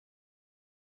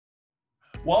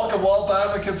Welcome, Wealth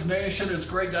Advocates Nation. It's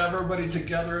great to have everybody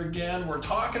together again. We're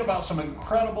talking about some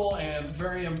incredible and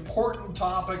very important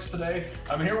topics today.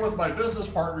 I'm here with my business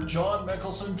partner, John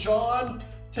Mickelson. John,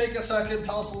 take a second.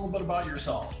 Tell us a little bit about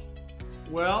yourself.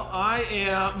 Well, I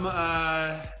am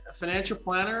a financial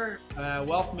planner,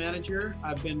 wealth manager.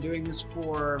 I've been doing this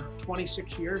for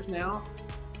 26 years now,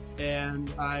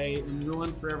 and I am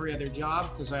ruined for every other job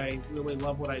because I really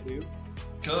love what I do.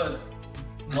 Good.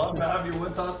 Love to have you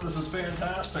with us. This is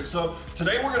fantastic. So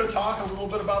today we're going to talk a little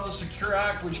bit about the Secure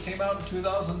Act, which came out in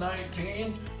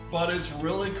 2019, but it's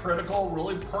really critical,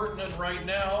 really pertinent right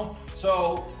now.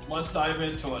 So let's dive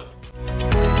into it.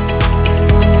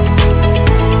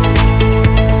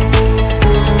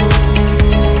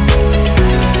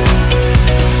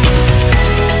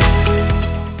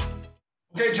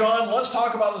 Okay, John, let's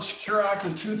talk about the Secure Act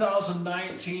of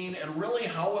 2019 and really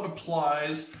how it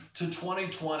applies to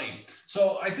 2020.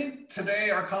 So I think today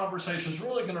our conversation is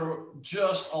really going to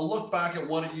just a look back at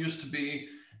what it used to be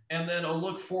and then a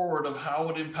look forward of how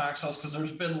it impacts us, because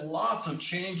there's been lots of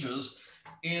changes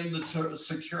in the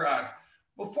Secure Act.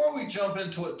 Before we jump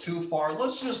into it too far,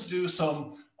 let's just do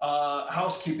some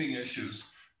housekeeping issues,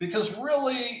 because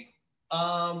really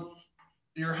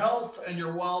your health and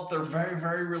your wealth, they're very,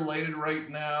 very related right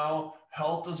now.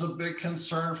 Health is a big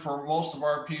concern for most of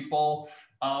our people.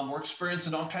 We're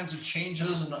experiencing all kinds of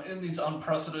changes in these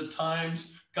unprecedented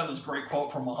times. Got this great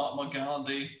quote from Mahatma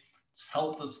Gandhi: "It's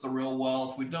health that's the real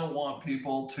wealth." We don't want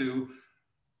people to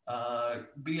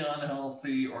be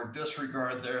unhealthy or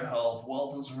disregard their health.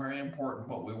 Wealth is very important,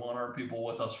 but we want our people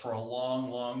with us for a long,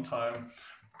 long time.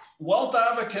 Wealth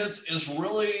Advocates is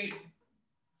really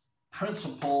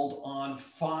principled on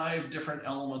 5 different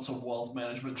elements of wealth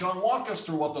management. John, walk us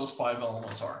through what those 5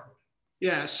 elements are.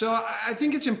 Yeah, so I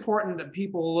think it's important that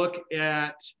people look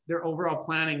at their overall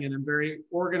planning in a very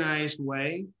organized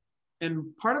way.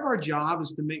 And part of our job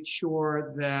is to make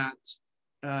sure that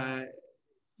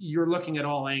you're looking at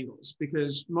all angles,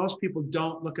 because most people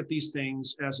don't look at these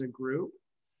things as a group.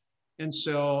 And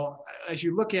so as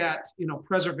you look at,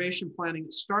 preservation planning,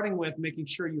 starting with making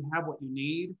sure you have what you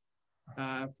need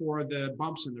for the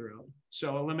bumps in the road.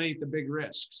 So eliminate the big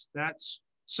risks. That's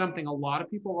something a lot of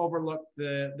people overlook,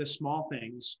 the small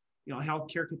things,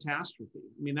 healthcare catastrophe.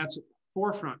 I mean, that's at the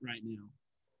forefront right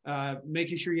now.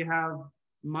 Making sure you have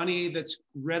money that's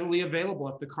readily available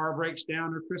if the car breaks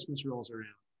down or Christmas rolls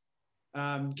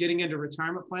around. Getting into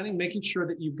retirement planning, making sure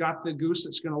that you've got the goose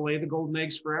that's going to lay the golden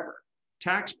eggs forever.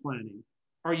 Tax planning.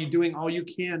 Are you doing all you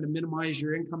can to minimize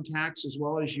your income tax as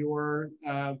well as your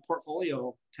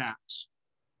portfolio tax?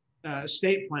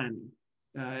 Estate planning.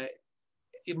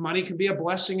 Money can be a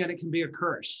blessing and it can be a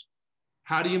curse.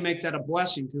 How do you make that a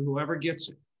blessing to whoever gets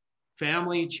it?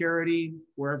 Family, charity,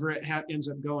 wherever it ends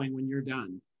up going when you're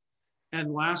done.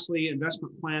 And lastly,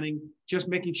 investment planning, just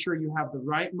making sure you have the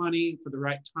right money for the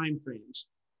right time frames.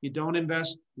 You don't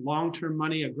invest long-term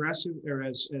money aggressive or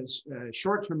as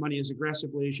short-term money as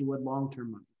aggressively as you would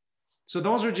long-term money. So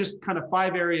those are just kind of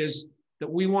 5 areas that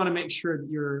we want to make sure that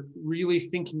you're really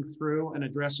thinking through and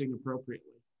addressing appropriately.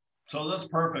 So that's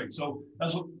perfect. So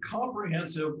as a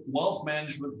comprehensive wealth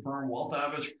management firm, Wealth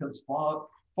Advocates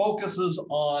focuses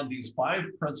on these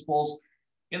 5 principles.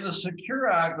 In the Secure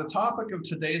Act, the topic of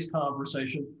today's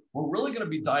conversation, we're really going to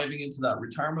be diving into that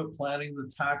retirement planning,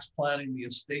 the tax planning, the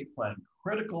estate planning,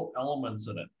 critical elements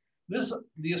in it. The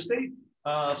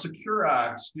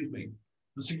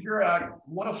Secure Act,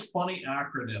 what a funny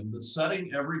acronym, the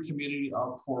Setting Every Community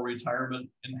Up for Retirement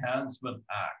Enhancement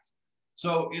Act.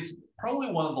 So it's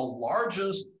probably one of the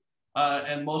largest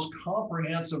and most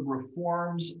comprehensive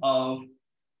reforms of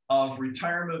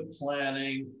retirement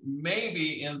planning,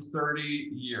 maybe in 30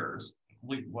 years.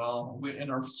 Well, in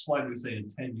our slide we say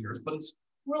in 10 years, but it's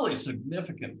really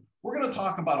significant. We're going to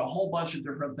talk about a whole bunch of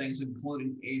different things,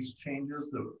 including age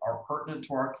changes that are pertinent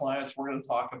to our clients. We're going to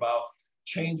talk about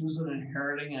changes in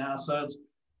inheriting assets.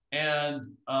 And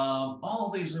all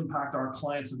of these impact our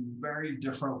clients in very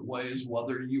different ways,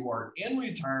 whether you are in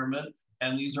retirement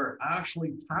and these are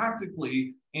actually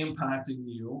tactically impacting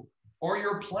you, or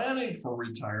you're planning for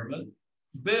retirement.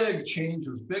 Big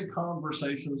changes, big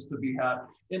conversations to be had.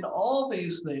 In all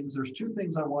these things, there's 2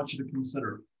 things I want you to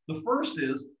consider. The first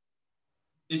is,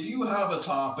 if you have a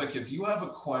topic, if you have a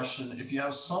question, if you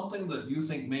have something that you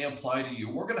think may apply to you,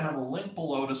 we're going to have a link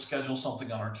below to schedule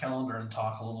something on our calendar and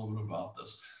talk a little bit about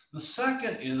this. The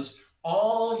second is,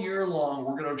 all year long,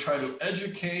 we're going to try to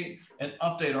educate and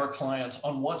update our clients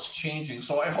on what's changing.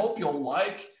 So I hope you'll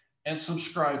like and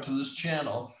subscribe to this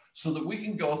channel so that we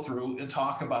can go through and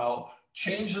talk about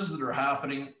changes that are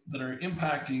happening that are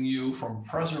impacting you from a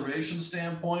preservation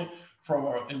standpoint, from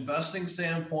an investing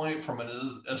standpoint, from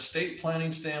an estate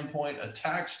planning standpoint, a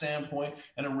tax standpoint,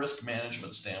 and a risk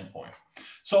management standpoint.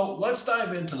 So let's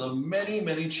dive into the many,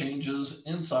 many changes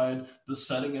inside the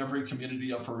Setting Every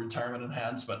Community Up for Retirement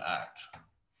Enhancement Act.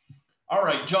 All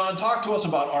right, John, talk to us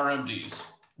about RMDs.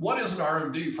 What is an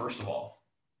RMD, first of all?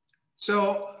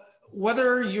 So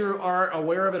whether you are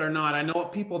aware of it or not, I know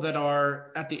people that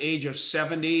are at the age of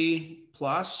 70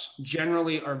 plus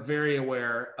generally are very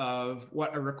aware of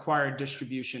what a required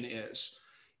distribution is.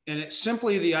 And it's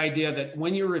simply the idea that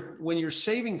when you're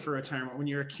saving for retirement, when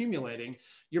you're accumulating,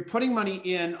 you're putting money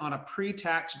in on a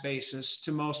pre-tax basis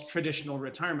to most traditional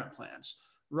retirement plans.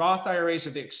 Roth IRAs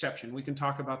are the exception. We can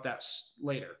talk about that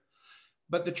later.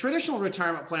 But the traditional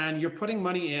retirement plan, you're putting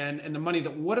money in, and the money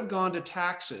that would have gone to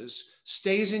taxes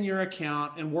stays in your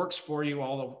account and works for you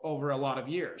over a lot of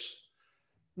years.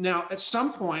 Now, at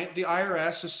some point, the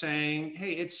IRS is saying,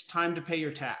 hey, it's time to pay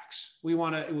your tax.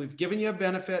 We've given you a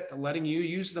benefit of letting you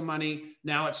use the money.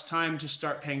 Now it's time to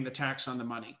start paying the tax on the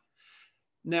money.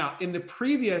 Now, in the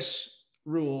previous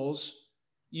rules,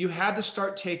 you had to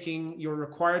start taking your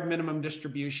required minimum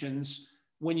distributions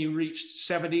when you reached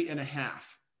 70 and a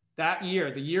half. That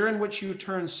year, the year in which you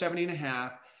turned 70 and a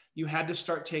half, you had to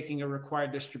start taking a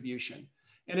required distribution.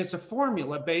 And it's a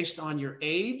formula based on your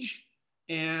age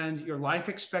and your life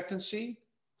expectancy.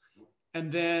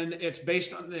 And then it's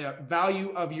based on the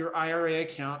value of your IRA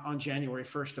account on January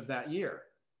 1st of that year.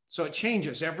 So it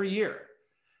changes every year.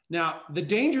 Now, the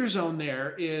danger zone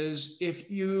there is if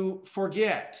you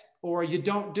forget or you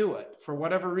don't do it for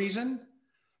whatever reason,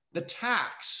 the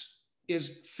tax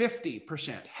is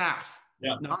 50%, half.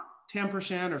 Yeah. Not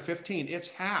 10% or 15, it's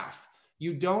half.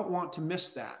 You don't want to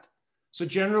miss that. So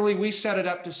generally we set it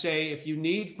up to say, if you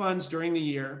need funds during the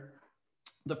year,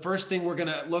 the first thing we're going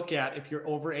to look at if you're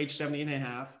over age 70 and a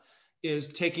half is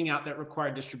taking out that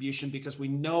required distribution, because we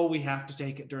know we have to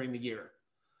take it during the year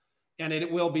and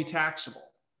it will be taxable.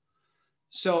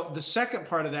 So the second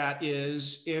part of that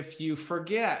is if you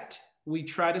forget, we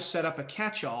try to set up a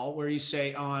catch-all where you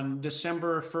say on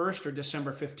December 1st or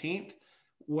December 15th,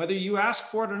 whether you ask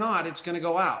for it or not, it's going to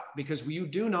go out, because you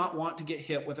do not want to get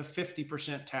hit with a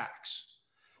 50% tax.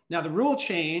 Now, the rule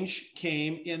change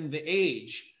came in the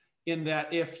age, in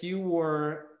that if you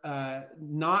were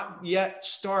not yet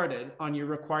started on your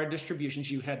required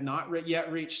distributions, you had not yet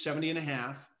reached 70 and a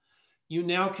half, you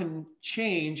now can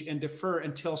change and defer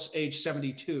until age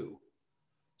 72.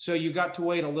 So you got to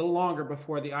wait a little longer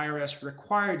before the IRS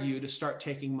required you to start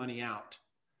taking money out.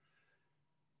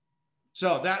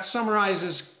 So that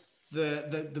summarizes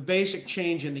the basic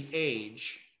change in the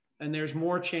age. And there's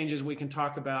more changes we can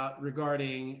talk about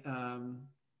regarding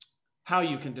how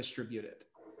you can distribute it.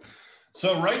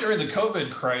 So right during the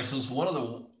COVID crisis, one of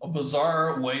the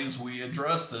bizarre ways we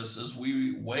addressed this is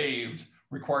we waived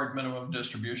required minimum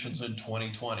distributions in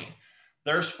 2020.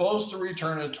 They're supposed to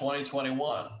return in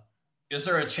 2021. Is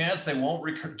there a chance they won't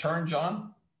return,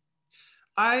 John?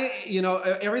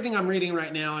 Everything I'm reading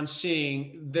right now and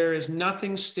seeing, there is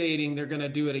nothing stating they're going to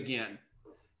do it again.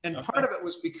 And okay. Part of it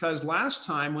was because last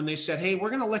time when they said, hey, we're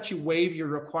going to let you waive your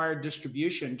required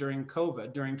distribution during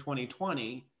COVID, during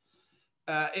 2020,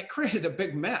 it created a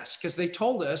big mess because they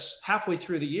told us halfway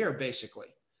through the year, basically.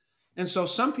 And so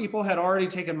some people had already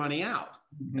taken money out.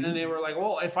 Mm-hmm. And then they were like,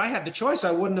 well, if I had the choice,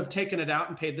 I wouldn't have taken it out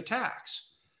and paid the tax.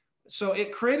 So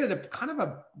it created a kind of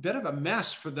a bit of a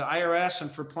mess for the IRS and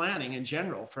for planning in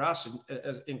general, for us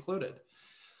included.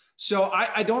 So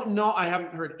I don't know. I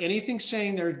haven't heard anything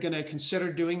saying they're going to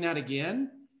consider doing that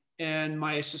again. And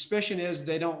my suspicion is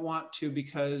they don't want to,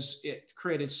 because it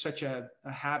created such a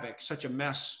havoc, such a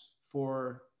mess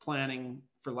for planning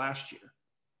for last year.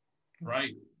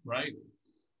 Right.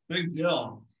 Big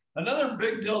deal. Another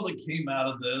big deal that came out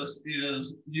of this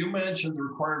is, you mentioned the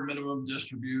required minimum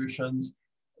distributions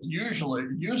usually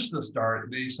used to start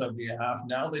at age 70 and a half.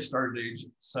 Now they start at age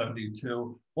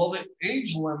 72. Well, the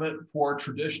age limit for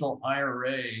traditional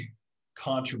IRA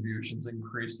contributions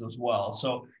increased as well.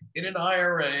 So in an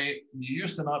IRA, you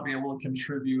used to not be able to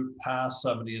contribute past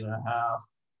 70 and a half,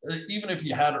 even if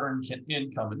you had earned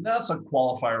income. And that's a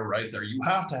qualifier right there. You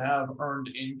have to have earned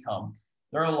income.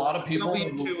 There are a lot of people.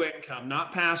 W-2 income,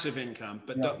 not passive income,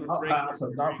 but not passive,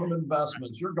 not from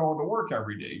investments. You're going to work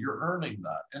every day. You're earning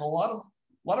that. And a lot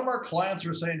of our clients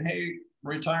are saying, hey,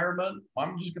 retirement,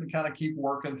 I'm just going to kind of keep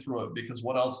working through it because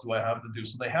what else do I have to do?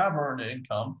 So they have earned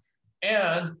income.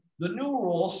 And the new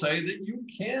rules say that you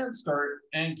can start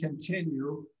and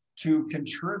continue to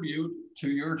contribute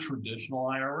to your traditional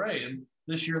IRA. And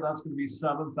this year, that's going to be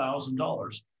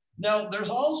 $7,000. Now, there's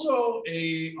also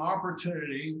an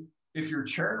opportunity, if you're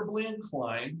charitably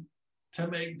inclined, to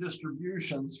make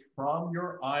distributions from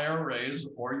your IRAs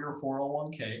or your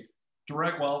 401k,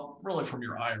 really from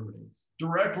your IRA,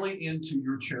 directly into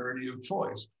your charity of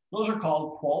choice. Those are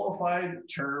called qualified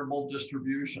charitable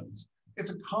distributions.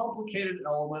 It's a complicated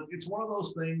element. It's one of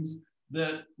those things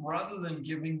that rather than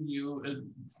giving you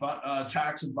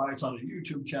tax advice on a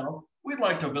YouTube channel, we'd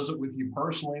like to visit with you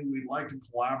personally. We'd like to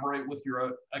collaborate with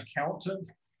your accountant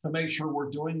to make sure we're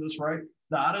doing this right.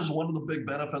 That is one of the big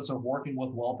benefits of working with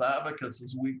Wealth Advocates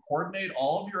is we coordinate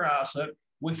all of your asset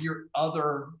with your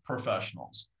other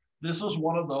professionals. This is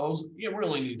one of those you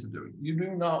really need to do. You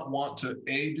do not want to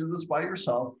A, do this by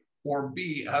yourself, or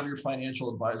B, have your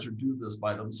financial advisor do this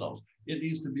by themselves. It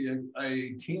needs to be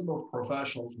a team of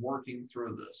professionals working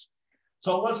through this.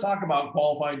 So let's talk about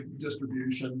qualified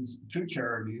distributions to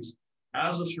charities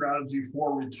as a strategy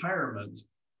for retirement,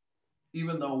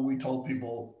 even though we told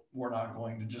people we're not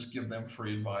going to just give them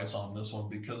free advice on this one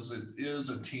because it is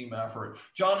a team effort.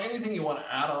 John, anything you want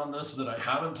to add on this that I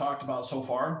haven't talked about so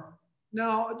far?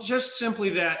 No, just simply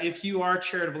that if you are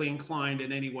charitably inclined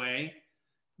in any way,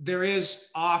 there is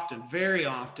often, very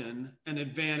often, an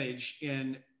advantage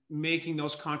in making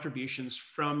those contributions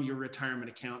from your retirement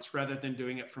accounts rather than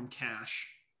doing it from cash.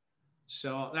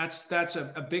 So that's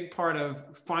a big part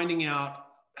of finding out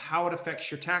how it affects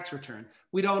your tax return.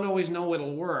 We don't always know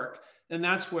it'll work. And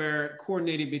that's where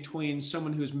coordinating between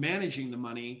someone who's managing the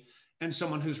money and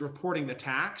someone who's reporting the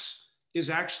tax is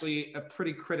actually a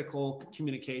pretty critical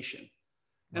communication.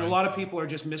 And a lot of people are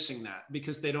just missing that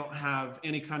because they don't have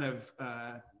any kind of,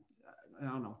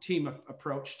 team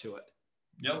approach to it.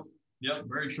 Yep,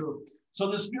 very true. So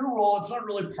this new rule, it's not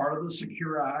really part of the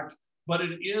Secure Act, but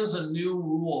it is a new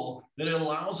rule that it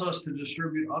allows us to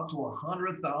distribute up to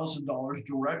 $100,000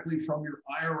 directly from your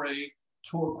IRA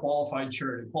to a qualified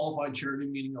charity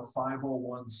meaning a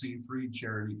 501c3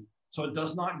 charity. So it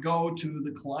does not go to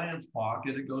the client's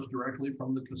pocket. It goes directly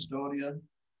from the custodian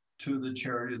to the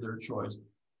charity of their choice.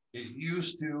 It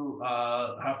used to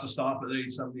have to stop at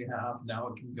age 70 and a half. Now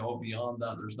it can go beyond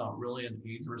that. There's not really an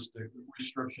age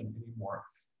restriction anymore.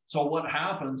 So what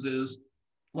happens is,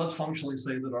 let's functionally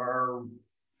say that our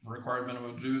required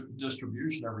minimum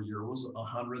distribution every year was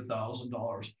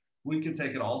 $100,000. We could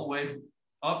take it all the way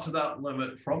up to that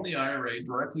limit from the IRA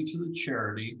directly to the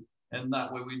charity. And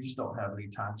that way we just don't have any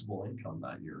taxable income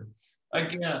that year.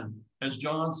 Again, as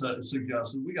John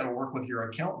suggested, we got to work with your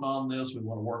accountant on this. We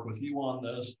want to work with you on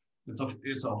this.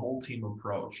 It's a whole team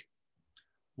approach.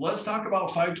 Let's talk about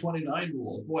 529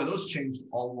 rules. Boy, those changed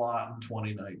a lot in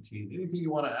 2019. Anything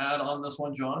you want to add on this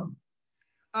one, John?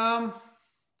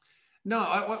 No,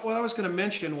 what I was going to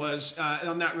mention was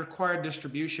on that required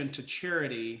distribution to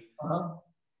charity.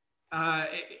 I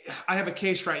have a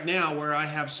case right now where I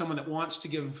have someone that wants to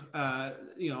give,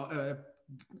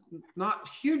 not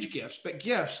huge gifts, but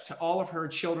gifts to all of her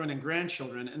children and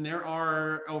grandchildren. And there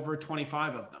are over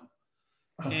 25 of them.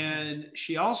 And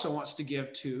she also wants to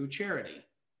give to charity.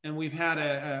 And we've had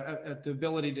the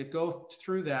ability to go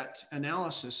through that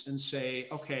analysis and say,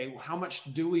 okay, how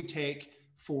much do we take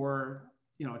for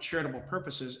charitable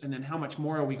purposes? And then how much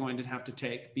more are we going to have to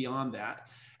take beyond that?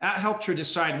 That helped her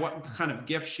decide what kind of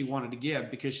gift she wanted to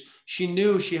give because she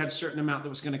knew she had a certain amount that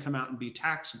was going to come out and be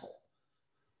taxable.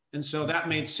 And so that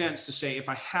made sense to say, if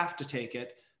I have to take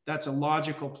it, that's a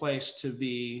logical place to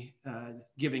be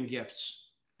giving gifts.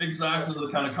 Exactly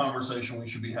the kind of conversation we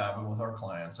should be having with our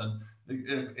clients. And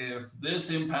if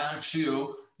this impacts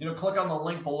you, click on the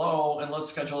link below and let's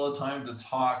schedule a time to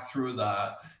talk through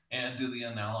that and do the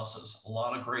analysis. A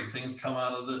lot of great things come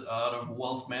out of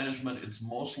wealth management. It's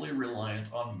mostly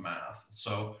reliant on math.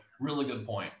 So really good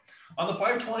point. On the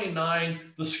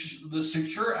 529, the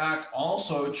Secure Act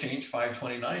also changed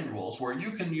 529 rules where you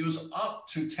can use up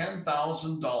to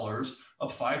 $10,000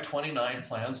 of 529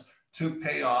 plans to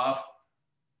pay off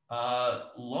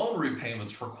loan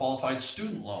repayments for qualified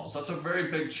student loans. That's a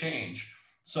very big change.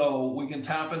 So we can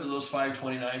tap into those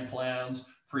 529 plans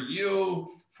for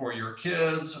you, for your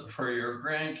kids, for your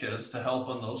grandkids to help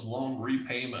on those loan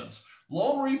repayments.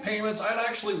 Loan repayments, I'd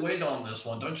actually wait on this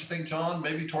one. Don't you think, John?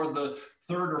 Maybe toward the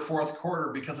third or fourth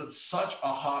quarter because it's such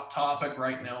a hot topic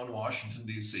right now in Washington,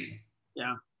 D.C.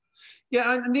 Yeah.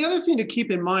 Yeah. And the other thing to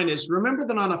keep in mind is remember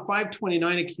that on a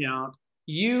 529 account,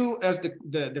 you as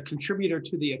the contributor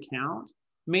to the account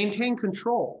maintain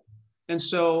control. And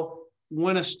so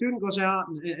when a student goes out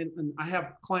and I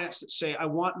have clients that say, I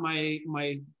want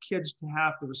my kids to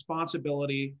have the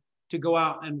responsibility to go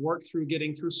out and work through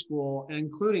getting through school, and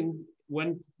including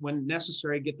when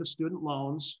necessary, get the student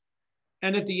loans.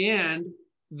 And at the end,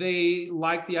 they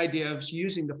like the idea of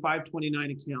using the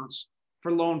 529 accounts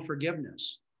for loan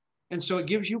forgiveness. And so it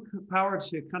gives you power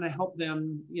to kind of help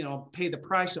them, pay the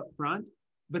price up front,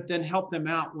 but then help them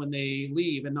out when they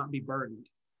leave and not be burdened.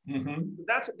 Mm-hmm.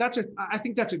 I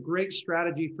think that's a great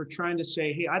strategy for trying to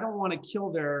say, hey, I don't want to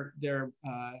kill their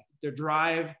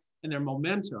drive and their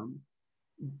momentum,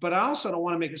 but I also don't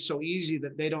want to make it so easy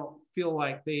that they don't feel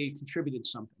like they contributed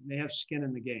something. They have skin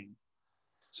in the game.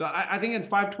 So I think in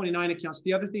 529 accounts,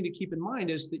 the other thing to keep in mind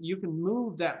is that you can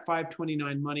move that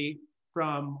 529 money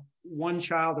from one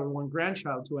child or one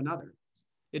grandchild to another.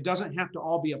 It doesn't have to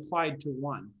all be applied to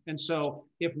one. And so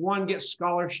if one gets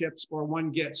scholarships or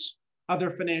one gets other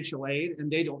financial aid and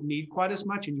they don't need quite as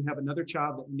much, and you have another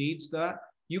child that needs that,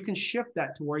 you can shift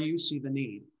that to where you see the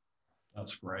need.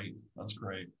 That's great. That's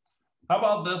great. How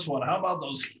about this one? How about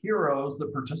those heroes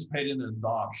that participate in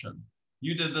adoption?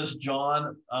 You did this,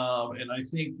 John, and I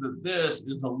think that this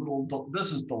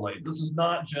is delayed. This is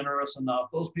not generous enough.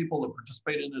 Those people that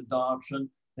participate in adoption,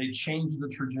 they change the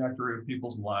trajectory of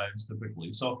people's lives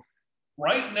typically. So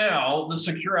right now, the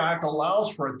Secure Act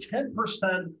allows for a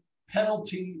 10%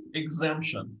 penalty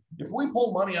exemption. If we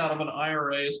pull money out of an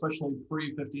IRA, especially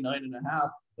pre-59 and a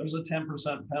half, there's a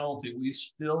 10% penalty. We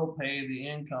still pay the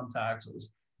income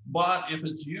taxes. But if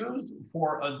it's used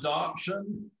for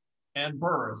adoption and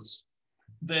births,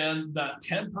 then that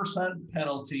 10%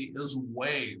 penalty is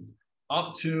waived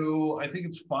up to, I think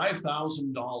it's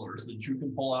 $5,000 that you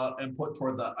can pull out and put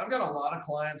toward that. I've got a lot of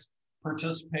clients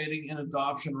participating in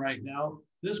adoption right now.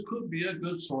 This could be a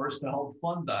good source to help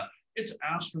fund that. It's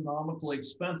astronomically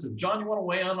expensive. John, you want to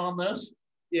weigh in on this?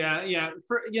 Yeah.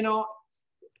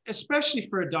 Especially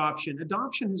for adoption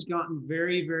has gotten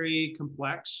very, very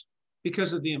complex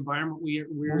because of the environment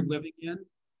we're living in.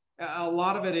 A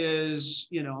lot of it is,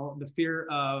 the fear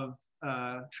of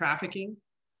trafficking.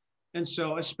 And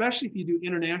so, especially if you do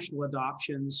international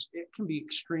adoptions, it can be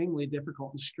extremely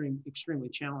difficult and extremely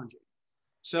challenging.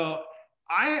 So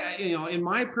in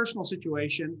my personal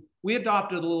situation, we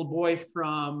adopted a little boy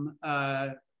from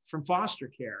foster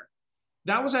care.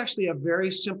 That was actually a very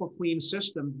simple, clean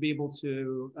system to be able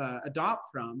to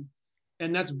adopt from.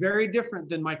 And that's very different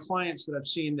than my clients that I've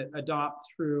seen that adopt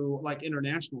through like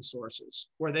international sources,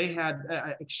 where they had,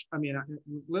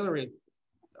 literally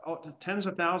tens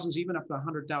of thousands, even up to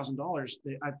 $100,000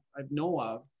 I know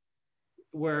of,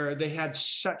 where they had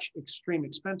such extreme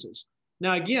expenses.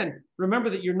 Now, again,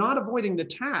 remember that you're not avoiding the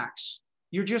tax.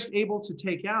 You're just able to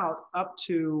take out up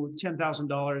to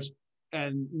 $10,000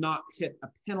 and not hit a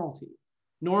penalty.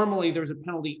 Normally, there's a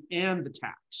penalty and the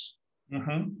tax.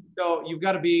 Mm-hmm. So you've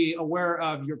got to be aware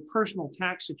of your personal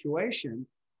tax situation.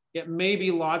 It may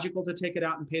be logical to take it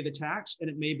out and pay the tax, and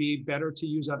it may be better to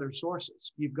use other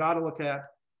sources. You've got to look at,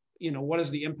 what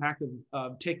is the impact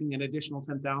of taking an additional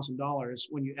 $10,000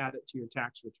 when you add it to your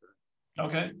tax return.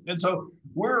 Okay, and so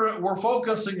we're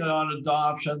focusing on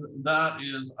adoption. That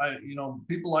is,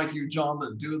 people like you, John,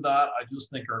 that do that, I just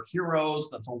think are heroes.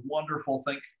 That's a wonderful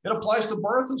thing. It applies to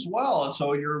birth as well. And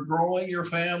so you're growing your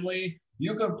family.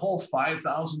 You can pull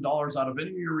 $5,000 out of any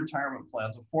of your retirement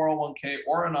plans, a 401k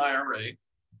or an IRA,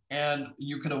 and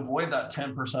you can avoid that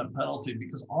 10% penalty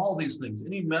because all these things,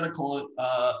 any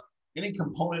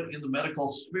component in the medical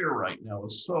sphere right now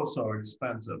is so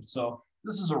expensive. So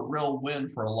this is a real win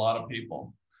for a lot of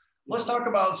people. Let's talk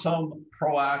about some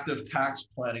proactive tax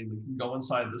planning that can go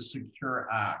inside the Secure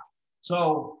Act.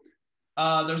 So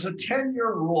there's a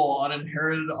 10-year rule on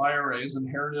inherited IRAs,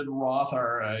 inherited Roth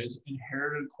IRAs,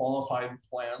 inherited qualified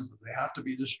plans that they have to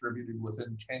be distributed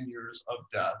within 10 years of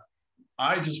death.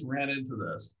 I just ran into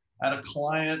this. I had a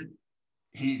client,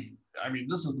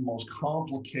 this is the most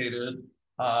complicated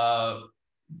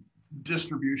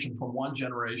distribution from one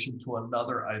generation to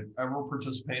another I've ever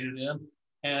participated in.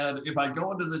 And if I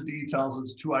go into the details,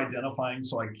 it's too identifying,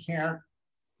 so I can't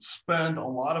spend a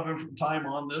lot of time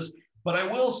on this. But I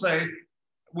will say,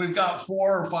 we've got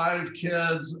 4 or 5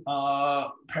 kids.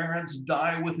 Parents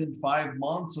die within 5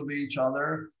 months of each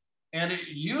other. And it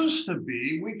used to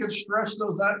be, we could stretch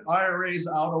those IRAs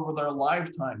out over their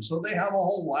lifetime. So they have a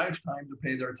whole lifetime to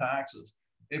pay their taxes.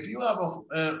 If you have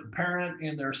a parent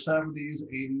in their 70s,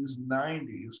 80s,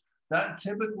 90s, that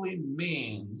typically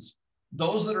means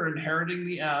those that are inheriting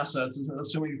the assets,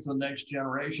 assuming it's the next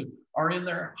generation, are in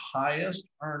their highest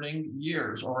earning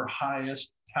years or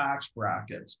highest tax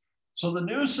brackets. So the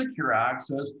new Secure Act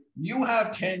says you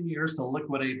have 10 years to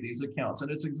liquidate these accounts. And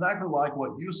it's exactly like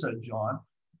what you said, John.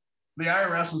 The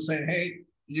IRS is saying, hey,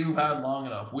 you've had long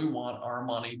enough. We want our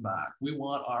money back. We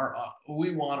want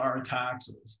our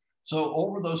taxes. So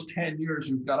over those 10 years,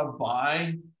 you've got to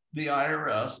buy the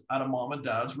IRS out of mom and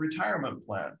dad's retirement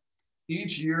plan.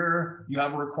 Each year, you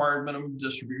have a required minimum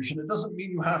distribution. It doesn't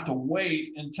mean you have to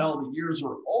wait until the years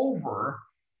are over.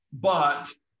 But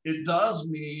it does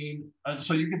mean,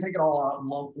 so you can take it all out in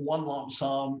one lump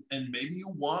sum, and maybe you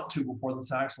want to before the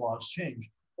tax laws change,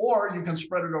 or you can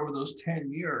spread it over those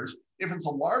 10 years. If it's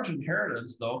a large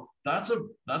inheritance, though, that's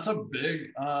a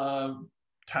big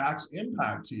tax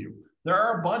impact to you. There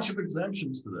are a bunch of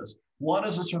exemptions to this. One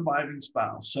is a surviving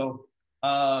spouse. So,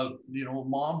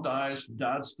 mom dies,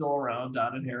 dad's still around,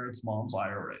 dad inherits mom's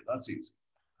IRA. That's easy.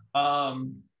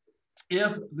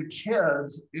 If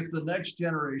the next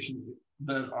generation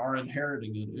that are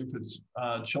inheriting it, if it's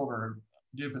children,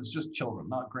 if it's just children,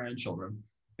 not grandchildren,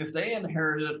 if they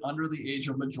inherit it under the age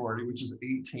of majority, which is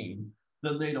 18,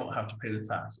 then they don't have to pay the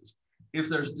taxes. If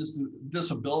there's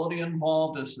disability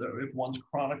involved, if one's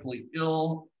chronically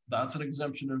ill, that's an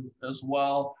exemption as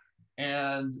well.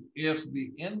 And if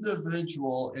the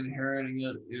individual inheriting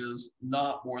it is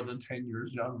not more than 10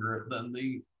 years younger than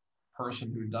the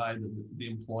person who died, the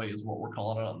employee is what we're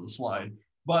calling it on the slide.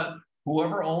 But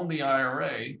whoever owned the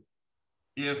IRA,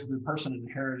 if the person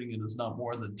inheriting it is not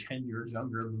more than 10 years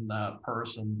younger than that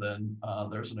person, then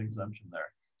there's an exemption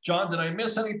there. John, did I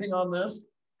miss anything on this?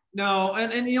 No,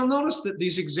 and you'll notice that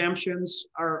these exemptions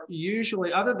are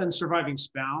usually, other than surviving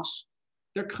spouse,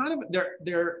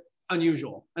 they're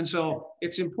unusual. And so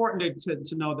it's important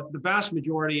to know that the vast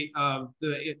majority of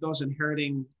those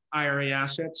inheriting IRA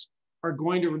assets are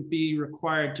going to be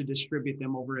required to distribute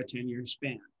them over a 10-year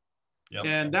span. Yep.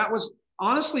 And that was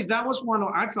one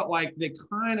I felt like they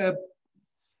kind of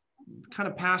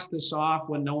passed this off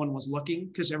when no one was looking,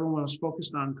 because everyone was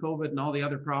focused on COVID and all the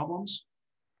other problems.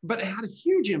 But it had a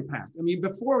huge impact. I mean,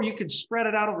 before you could spread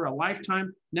it out over a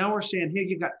lifetime. Now we're saying, hey,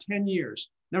 you got 10 years.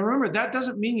 Now remember, that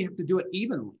doesn't mean you have to do it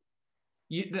evenly.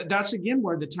 That's again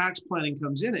where the tax planning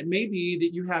comes in. It may be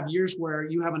that you have years where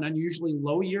you have an unusually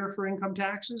low year for income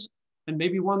taxes, and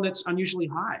maybe one that's unusually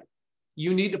high.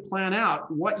 You need to plan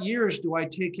out, what years do I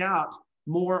take out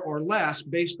more or less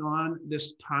based on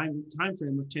this time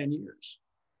frame of 10 years.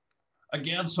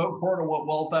 Again, so core to what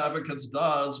Wealth Advocates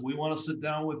does. We want to sit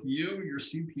down with you, your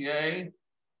CPA,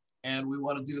 and we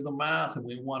want to do the math, and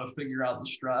we want to figure out the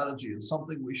strategy. It's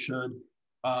something we should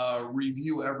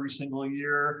review every single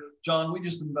year. John, we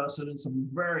just invested in some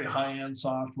very high-end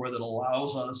software that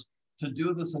allows us to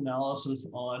do this analysis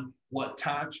on what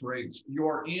tax rates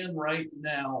you're in right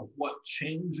now, what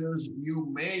changes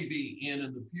you may be in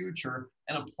the future,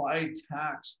 and apply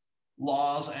tax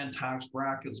laws and tax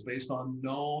brackets based on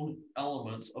known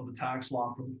elements of the tax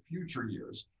law for the future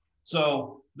years.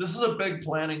 So this is a big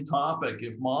planning topic.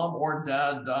 If mom or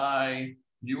dad die,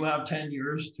 you have 10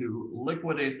 years to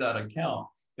liquidate that account.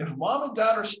 If mom and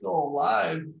dad are still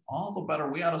alive, all the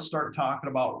better. We ought to start talking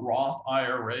about Roth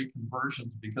IRA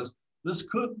conversions, because this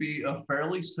could be a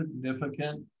fairly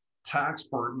significant tax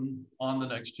burden on the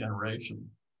next generation.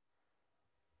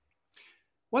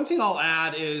 One thing I'll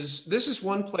add is this is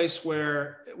one place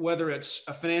where, whether it's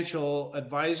a financial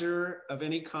advisor of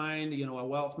any kind, a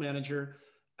wealth manager,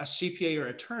 a CPA or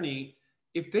attorney,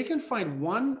 if they can find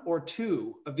one or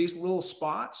two of these little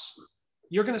spots,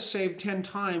 you're going to save 10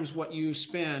 times what you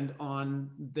spend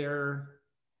on their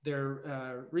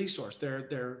resource,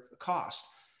 their cost.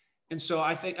 And so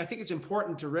I think it's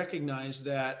important to recognize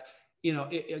that,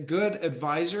 a good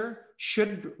advisor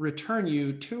should return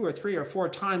you 2 or 3 or 4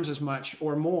 times as much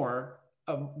or more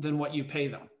than what you pay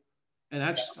them. And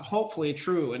that's hopefully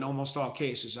true in almost all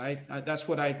cases. That's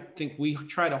what I think we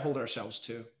try to hold ourselves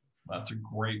to. That's a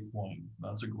great point.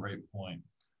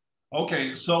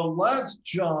 Okay, so let's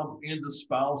jump into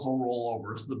spousal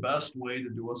rollovers, the best way to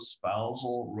do a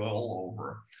spousal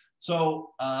rollover.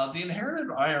 So the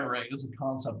inherited IRA is a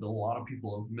concept that a lot of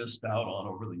people have missed out on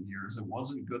over the years. It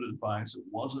wasn't good advice. It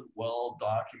wasn't well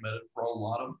documented for a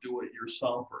lot of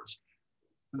do-it-yourselfers.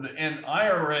 And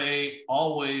IRA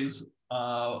always,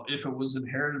 if it was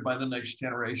inherited by the next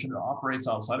generation, it operates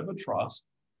outside of a trust.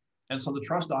 And so the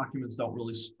trust documents don't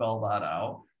really spell that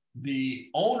out. The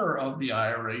owner of the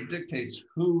IRA dictates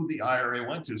who the IRA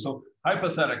went to. So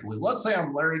hypothetically, let's say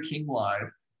I'm Larry King Live,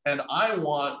 and I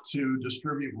want to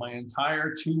distribute my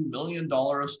entire $2 million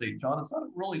estate. John, is that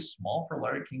really small for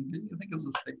Larry King? Didn't you think his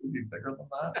estate would be bigger than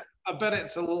that? I bet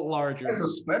it's a little larger. As a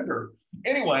spender.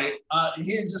 Anyway,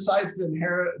 he decides to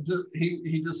inherit,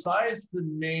 he decides to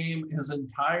name his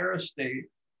entire estate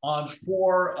on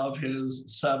 4 of his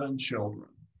 7 children.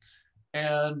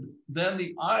 And then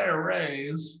the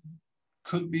IRAs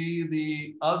could be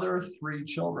the other 3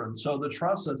 children. So the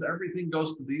trust says everything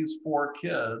goes to these 4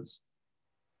 kids.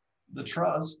 The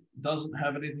trust doesn't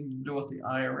have anything to do with the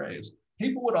IRAs.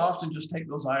 People would often just take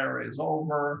those IRAs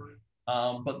over.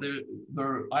 but the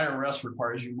IRS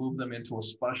requires you move them into a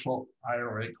special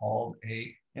IRA called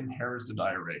a inherited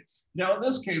IRA. Now, in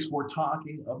this case, we're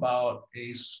talking about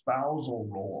a spousal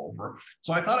rollover.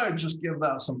 So I thought I'd just give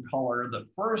that some color that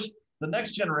first, the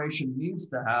next generation needs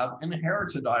to have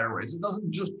inherited IRAs. It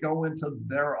doesn't just go into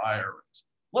their IRAs.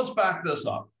 Let's back this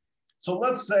up. So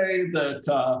let's say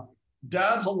that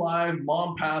dad's alive,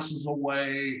 mom passes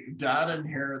away, dad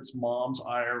inherits mom's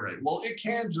IRA. Well, it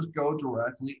can't just go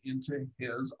directly into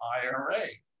his IRA.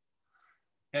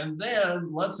 And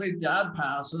then let's say dad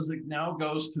passes, it now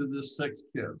goes to the 6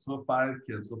 kids, the 5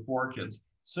 kids, the 4 kids.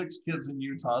 6 kids in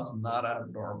Utah is not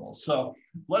abnormal. So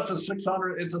it's a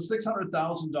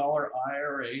 $600,000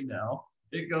 IRA now.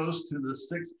 It goes to the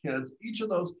 6 kids. Each of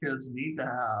those kids need to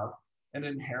have an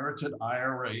inherited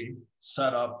IRA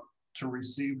set up to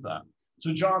receive that.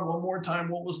 So John, one more time,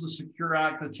 what was the Secure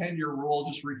Act, the 10-year rule?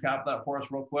 Just recap that for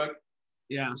us real quick.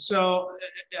 Yeah, so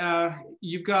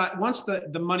you've got, once the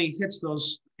money hits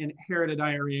those inherited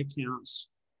IRA accounts,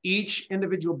 each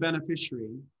individual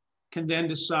beneficiary can then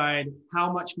decide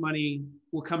how much money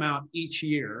will come out each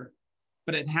year,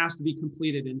 but it has to be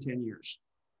completed in 10 years.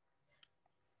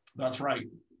 That's right.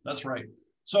 That's right.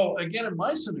 So again, in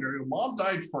my scenario, mom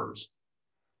died first.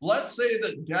 Let's say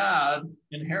that dad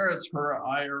inherits her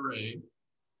IRA.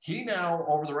 He now,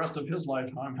 over the rest of his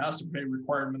lifetime, has to pay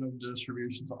required minimum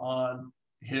distributions on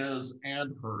his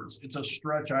and hers. It's a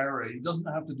stretch IRA. He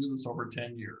doesn't have to do this over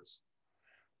 10 years.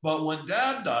 But when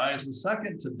dad dies, the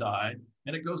second to die,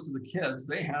 and it goes to the kids,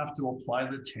 they have to apply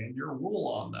the 10-year rule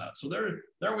on that. So there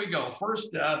we go.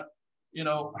 First death,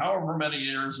 however many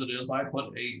years it is, I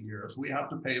put 8 years. We have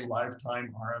to pay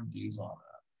lifetime RMDs on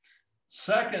that.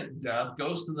 Second death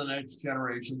goes to the next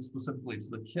generation, specifically to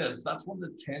the kids. That's when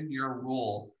the 10-year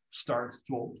rule starts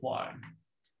to apply.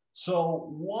 So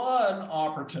one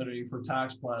opportunity for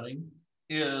tax planning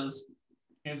is,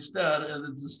 instead of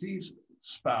the deceased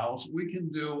spouse, we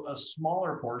can do a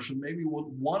smaller portion, maybe with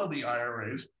one of the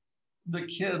IRAs. The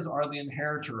kids are the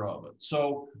inheritor of it.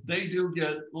 So they do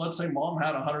get, let's say mom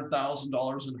had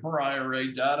 $100,000 in her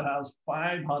IRA, dad has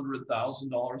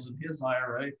 $500,000 in his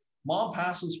IRA. Mom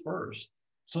passes first.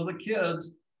 So the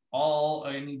kids,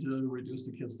 I need to reduce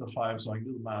the kids to 5 so I can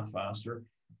do the math faster.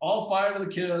 All 5 of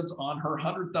the kids on her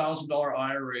 $100,000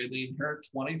 IRA, they inherit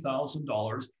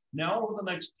 $20,000. Now over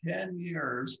the next 10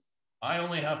 years, I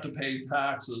only have to pay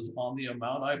taxes on the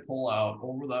amount I pull out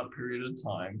over that period of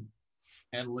time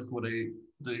and liquidate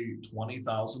the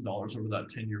 $20,000 over that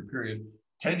 10-year period.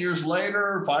 10 years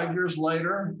later, 5 years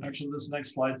later, actually this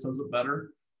next slide says it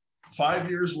better. 5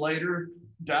 years later,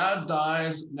 dad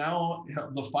dies. Now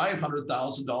the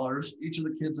 $500,000, each of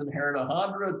the kids inherit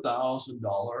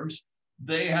 $100,000.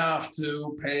 They have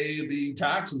to pay the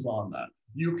taxes on that.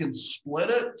 You can split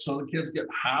it so the kids get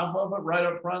half of it right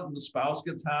up front and the spouse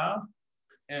gets half.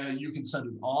 And you can send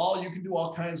it all. You can do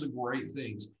all kinds of great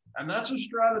things. And that's a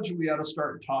strategy we got to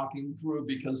start talking through,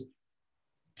 because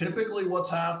typically what's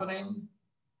happening,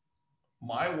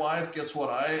 my wife gets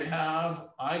what I have,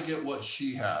 I get what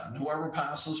she had. And whoever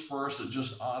passes first, it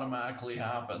just automatically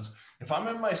happens. If I'm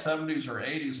in my 70s or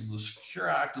 80s and the Secure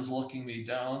Act is looking me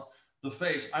down the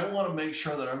face, I want to make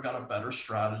sure that I've got a better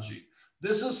strategy.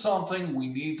 This is something we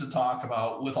need to talk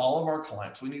about with all of our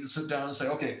clients. We need to sit down and say,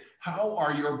 okay, how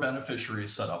are your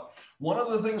beneficiaries set up? One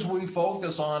of the things we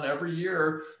focus on every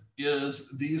year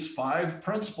is these 5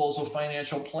 principles of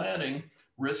financial planning: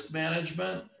 risk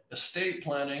management, estate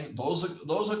planning.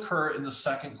 Those occur in the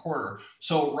second quarter.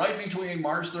 So right between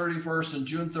March 31st and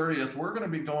June 30th, we're going to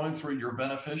be going through your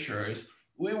beneficiaries.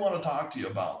 We want to talk to you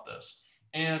about this.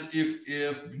 And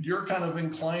if you're kind of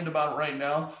inclined about it right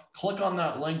now, click on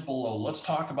that link below. Let's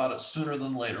talk about it sooner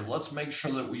than later. Let's make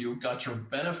sure that you've got your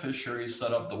beneficiaries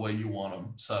set up the way you want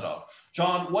them set up.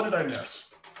 John, what did I miss?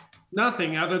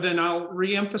 Nothing, other than I'll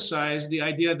reemphasize the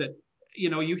idea that,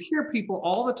 you hear people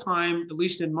all the time, at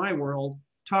least in my world,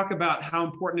 talk about how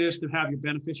important it is to have your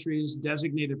beneficiaries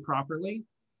designated properly.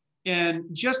 And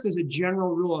just as a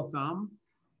general rule of thumb,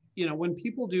 when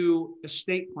people do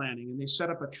estate planning and they set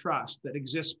up a trust that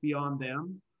exists beyond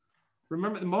them,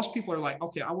 remember that most people are like,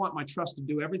 okay, I want my trust to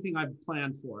do everything I've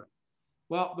planned for it.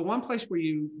 Well, the one place where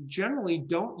you generally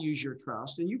don't use your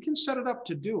trust, and you can set it up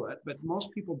to do it, but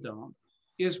most people don't,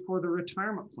 is for the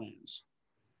retirement plans.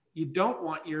 You don't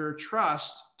want your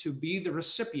trust to be the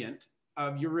recipient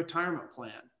of your retirement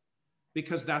plan,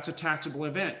 because that's a taxable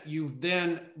event. You've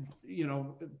then,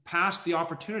 passed the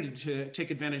opportunity to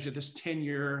take advantage of this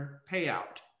 10-year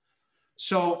payout.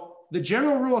 So the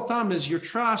general rule of thumb is your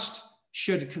trust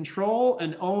should control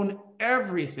and own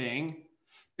everything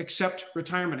except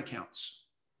retirement accounts.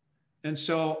 And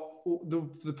so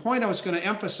the point I was going to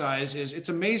emphasize is it's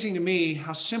amazing to me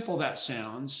how simple that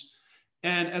sounds.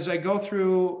 And as I go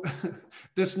through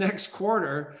this next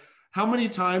quarter, how many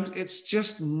times it's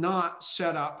just not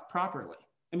set up properly.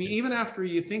 I mean, even after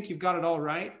you think you've got it all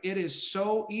right, it is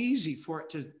so easy for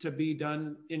it to be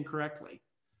done incorrectly.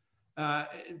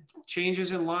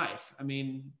 Changes in life. I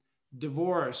mean,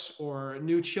 divorce or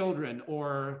new children,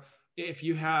 or if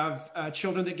you have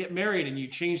children that get married and you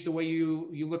change the way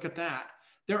you look at that.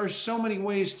 There are so many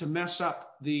ways to mess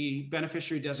up the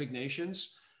beneficiary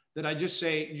designations that I just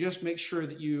say, just make sure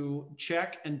that you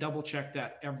check and double check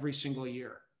that every single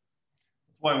year.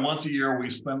 Why once a year we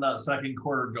spend that second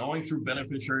quarter going through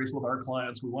beneficiaries with our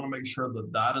clients. We want to make sure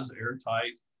that that is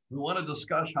airtight. We want to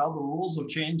discuss how the rules have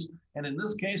changed. And in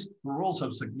this case, the rules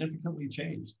have significantly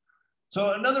changed.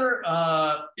 So another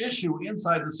issue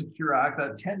inside the Secure Act,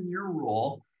 that 10-year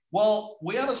rule, well,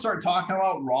 we got to start talking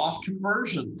about Roth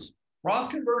conversions.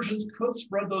 Roth conversions could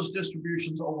spread those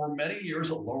distributions over many years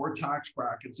at lower tax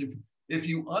brackets. If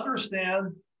you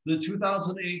understand the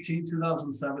 2018,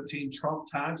 2017 Trump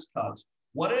tax cuts,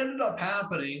 what ended up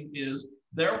happening is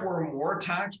there were more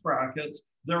tax brackets.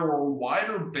 There were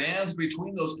wider bands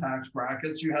between those tax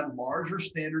brackets. You had larger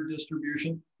standard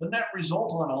distribution. The net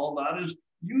result on all of that is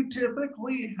you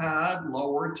typically had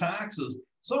lower taxes.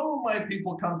 Some of my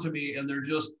people come to me and they're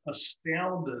just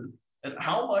astounded at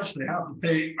how much they have to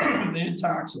pay in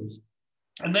taxes.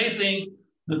 And they think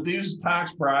that these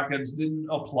tax brackets didn't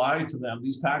apply to them,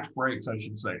 these tax breaks, I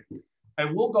should say.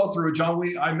 And we'll go through, John,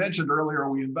 I mentioned earlier,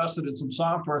 we invested in some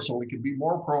software so we could be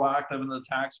more proactive in the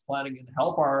tax planning and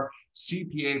help our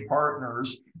CPA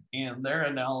partners in their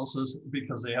analysis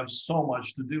because they have so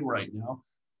much to do right now.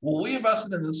 Well, we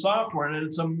invested in the software, and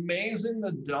it's amazing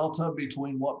the delta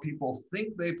between what people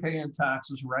think they pay in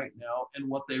taxes right now and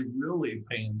what they really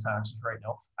pay in taxes right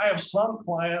now. I have some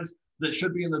clients that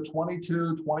should be in the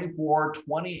 22, 24,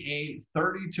 28,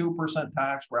 32%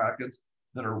 tax brackets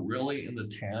that are really in the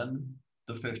 10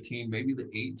 to 15, maybe the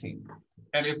 18.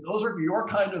 And if those are your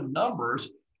kind of numbers,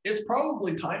 it's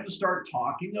probably time to start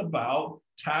talking about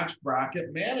tax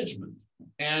bracket management.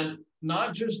 And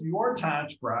not just your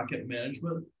tax bracket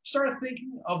management, start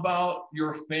thinking about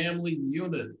your family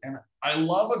unit. And I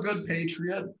love a good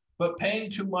patriot, but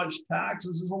paying too much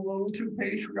taxes is a little too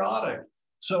patriotic.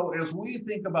 So as we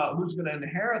think about who's going to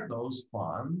inherit those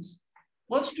funds,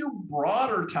 let's do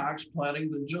broader tax planning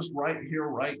than just right here,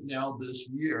 right now, this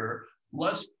year.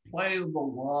 Let's play the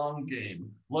long game.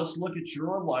 Let's look at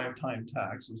your lifetime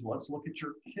taxes. Let's look at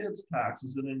your kids'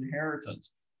 taxes and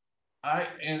inheritance.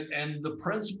 And the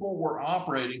principle we're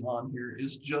operating on here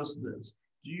is just this.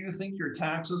 Do you think your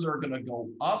taxes are going to go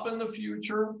up in the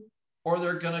future or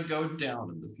they're going to go down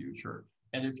in the future?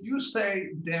 And if you say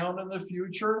down in the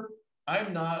future,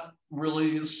 I'm not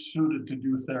really suited to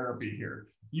do therapy here.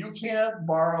 You can't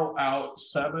borrow out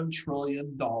 $7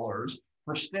 trillion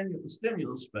for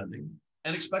stimulus spending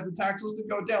and expect the taxes to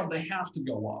go down. They have to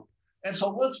go up. And so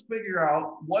let's figure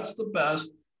out what's the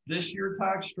best this year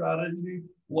tax strategy,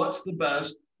 what's the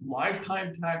best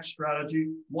lifetime tax strategy,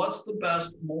 what's the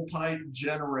best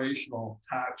multi-generational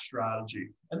tax strategy.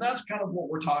 And that's kind of what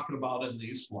we're talking about in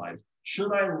these slides.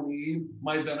 Should I leave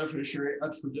my beneficiary a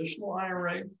traditional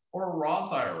IRA or a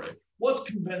Roth IRA? What's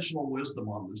conventional wisdom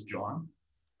on this, John?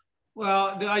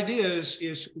 Well, the idea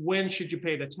is when should you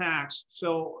pay the tax?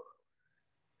 So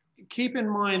keep in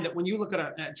mind that when you look at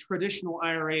a traditional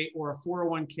IRA or a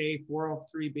 401k,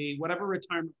 403b, whatever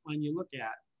retirement plan you look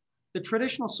at, the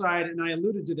traditional side, and I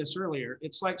alluded to this earlier,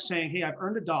 it's like saying, hey, I've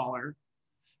earned $1.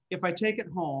 If I take it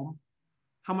home,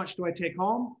 how much do I take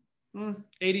home?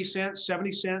 80 cents,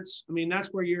 70 cents. I mean, that's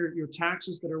where your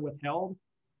taxes that are withheld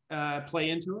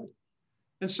play into it.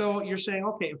 And so you're saying,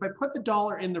 okay, if I put the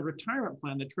 $1 in the retirement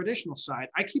plan, the traditional side,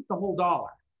 I keep the whole $1.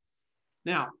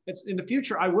 Now, it's in the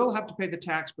future, I will have to pay the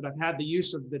tax, but I've had the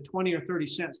use of the 20 or 30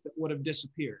 cents that would have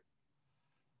disappeared.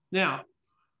 Now,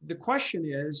 the question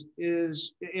is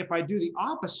if I do the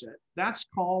opposite, that's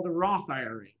called a Roth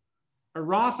IRA. A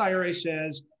Roth IRA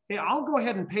says, hey, I'll go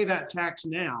ahead and pay that tax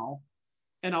now,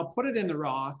 and I'll put it in the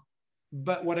Roth,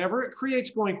 but whatever it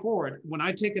creates going forward, when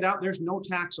I take it out, there's no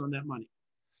tax on that money.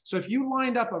 So if you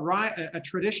lined up a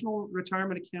traditional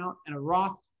retirement account and a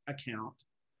Roth account,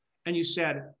 and you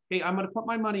said, hey, I'm going to put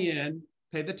my money in,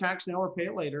 pay the tax now or pay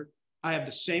it later. I have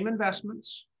the same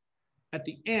investments. At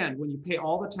the end, when you pay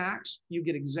all the tax, you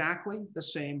get exactly the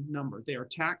same number. They are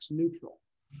tax neutral.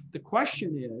 The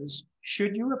question is,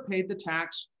 should you have paid the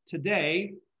tax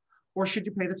today or should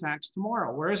you pay the tax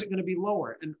tomorrow? Where is it going to be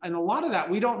lower? And a lot of that,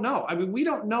 we don't know. I mean, we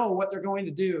don't know what they're going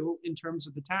to do in terms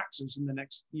of the taxes in the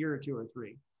next year or two or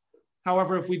three.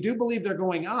 However, if we do believe they're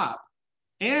going up,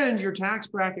 and your tax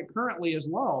bracket currently is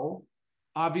low,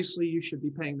 obviously you should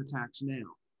be paying the tax now.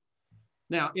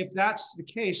 Now, if that's the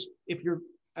case, if you're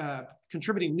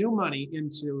contributing new money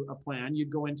into a plan,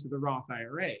 you'd go into the Roth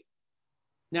IRA.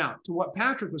 Now, to what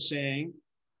Patrick was saying,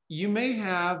 you may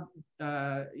have,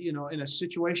 in a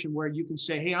situation where you can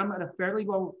say, hey, I'm at a fairly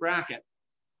low bracket.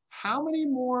 How many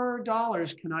more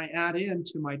dollars can I add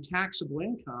into my taxable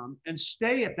income and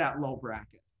stay at that low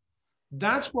bracket?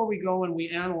 That's where we go and we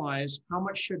analyze how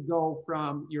much should go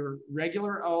from your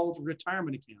regular old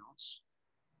retirement accounts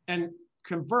and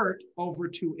convert over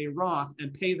to a Roth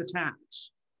and pay the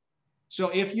tax. So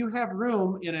if you have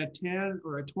room in a 10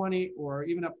 or a 20 or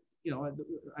even up,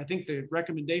 I think the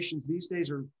recommendations these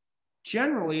days are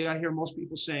generally, I hear most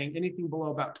people saying anything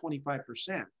below about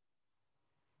 25%,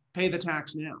 pay the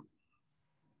tax now.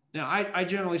 Now, I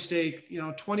generally say,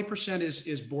 20%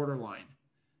 is borderline.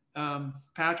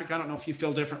 Patrick, I don't know if you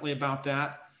feel differently about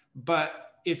that, but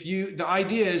the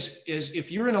idea is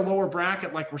if you're in a lower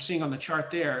bracket, like we're seeing on the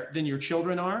chart there, than your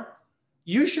children are,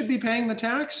 you should be paying the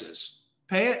taxes.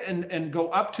 Pay it and go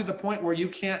up to the point where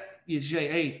you say,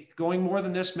 hey, going more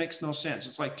than this makes no sense.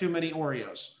 It's like too many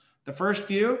Oreos. The first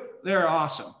few, they're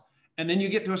awesome. And then you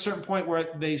get to a certain point where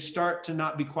they start to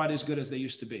not be quite as good as they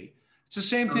used to be. It's the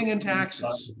same thing in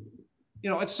taxes.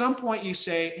 At some point you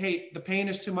say, hey, the pain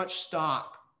is too much,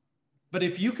 stop. But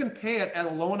if you can pay it at a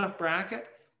low enough bracket,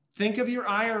 think of your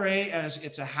IRA as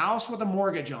it's a house with a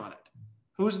mortgage on it.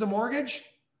 Who's the mortgage?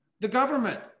 The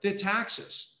government, the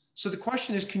taxes. So the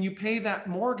question is, can you pay that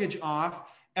mortgage off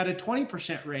at a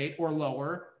 20% rate or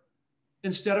lower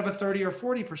instead of a 30 or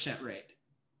 40% rate?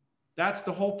 That's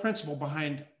the whole principle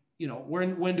behind,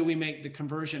 when do we make the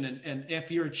conversion? And if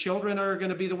your children are going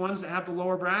to be the ones that have the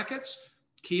lower brackets,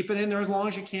 keep it in there as long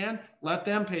as you can. Let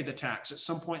them pay the tax at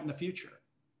some point in the future.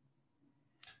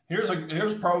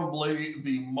 Here's probably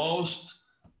the most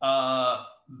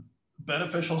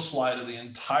beneficial slide of the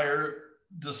entire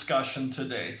discussion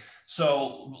today.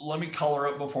 So let me color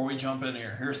it before we jump in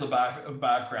here. Here's the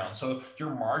background. So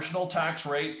your marginal tax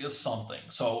rate is something.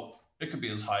 So it could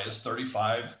be as high as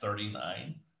 35,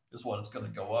 39 is what it's going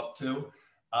to go up to.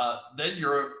 Then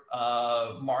your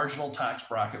marginal tax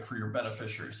bracket for your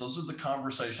beneficiaries. Those are the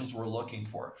conversations we're looking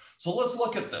for. So let's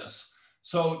look at this.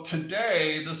 So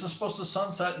today, this is supposed to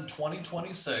sunset in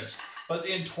 2026, but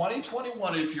in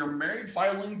 2021, if you're married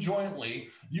filing jointly,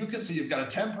 you can see you've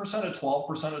got a 10%, a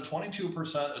 12%, a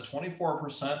 22%, a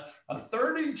 24%, a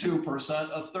 32%,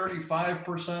 a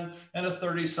 35%, and a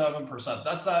 37%.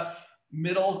 That's that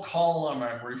middle column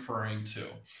I'm referring to.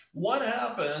 What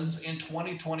happens in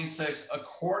 2026,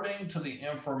 according to the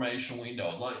information we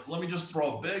know? Let me just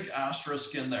throw a big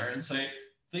asterisk in there and say,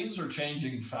 things are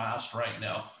changing fast right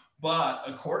now. But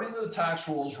according to the tax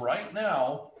rules right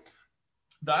now,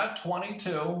 that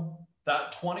 22,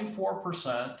 that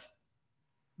 24%,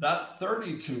 that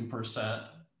 32%,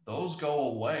 those go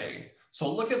away.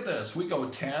 So look at this. We go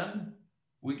 10,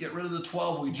 we get rid of the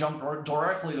 12, we jump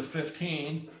directly to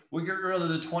 15. We get rid of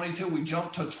the 22, we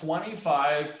jump to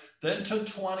 25, then to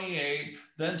 28,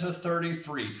 then to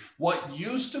 33. What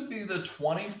used to be the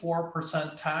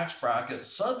 24% tax bracket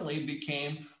suddenly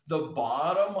became the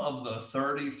bottom of the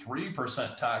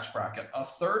 33% tax bracket. A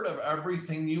third of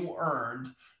everything you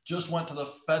earned just went to the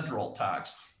federal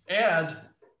tax. And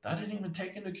that didn't even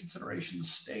take into consideration the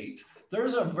state.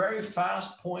 There's a very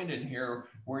fast point in here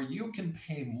where you can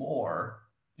pay more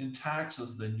in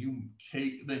taxes than you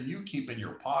keep in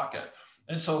your pocket.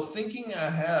 And so thinking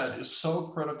ahead is so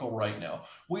critical right now.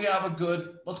 We have a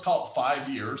good, let's call it 5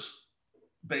 years,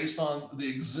 based on the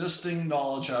existing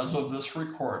knowledge as of this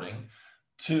recording,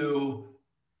 to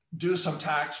do some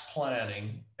tax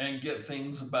planning and get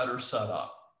things better set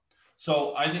up.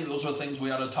 So I think those are things we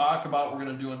ought to talk about. We're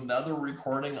going to do another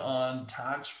recording on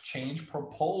tax change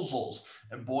proposals.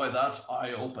 And boy, that's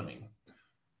eye-opening.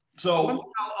 So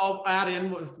I'll add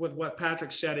in with what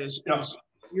Patrick said is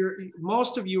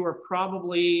most of you are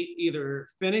probably either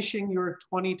finishing your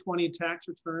 2020 tax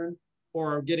return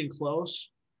or getting close.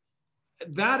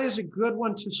 That is a good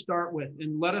one to start with,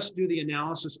 and let us do the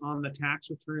analysis on the tax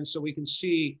return so we can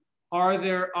see, are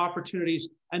there opportunities?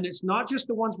 And it's not just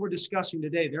the ones we're discussing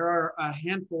today. There are a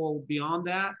handful beyond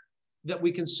that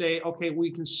we can say, okay,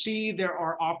 we can see there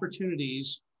are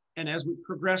opportunities, and as we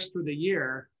progress through the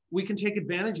year, we can take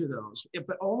advantage of those,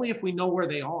 but only if we know where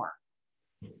they are.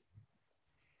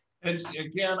 And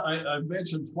again, I've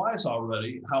mentioned twice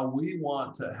already how we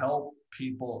want to help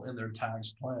people in their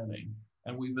tax planning.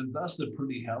 And we've invested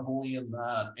pretty heavily in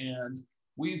that. And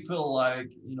we feel like,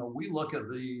 we look at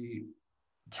the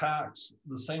tax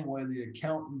the same way the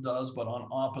accountant does, but on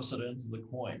opposite ends of the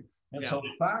coin. And so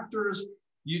factors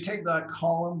You take that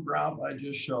column graph I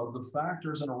just showed, the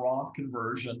factors in a Roth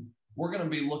conversion, we're going to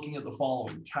be looking at the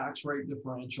following: tax rate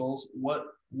differentials. What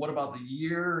about the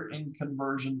year in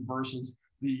conversion versus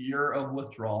the year of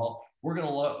withdrawal? We're going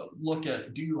to look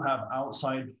at, do you have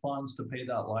outside funds to pay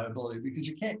that liability? Because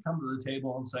you can't come to the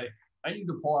table and say, I need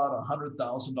to pull out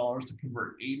 $100,000 to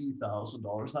convert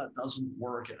 $80,000. That doesn't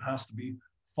work. It has to be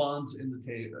funds in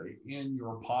in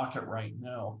your pocket right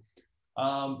now.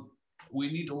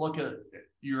 We need to look at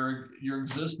your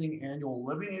existing annual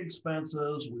living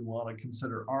expenses. We want to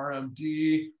consider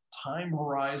RMD, time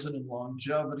horizon and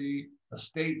longevity,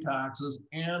 estate taxes,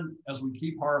 and as we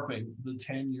keep harping, the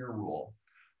 10-year rule.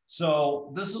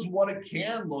 So this is what it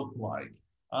can look like.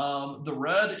 The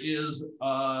red is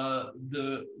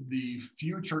the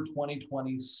future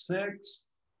 2026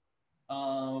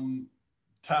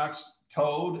 tax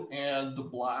code, and the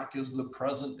black is the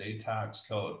present day tax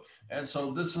code. And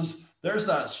so there's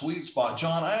that sweet spot.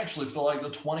 John, I actually feel like the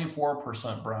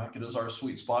 24% bracket is our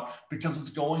sweet spot because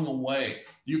it's going away.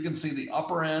 You can see the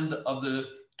upper end of the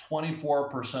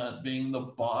 24% being the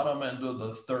bottom end of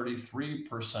the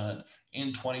 33%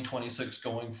 in 2026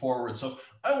 going forward. So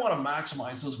I want to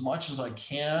maximize as much as I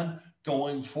can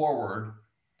going forward.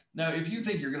 Now, if you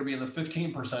think you're going to be in the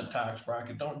 15% tax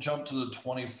bracket, don't jump to the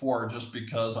 24 just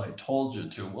because I told you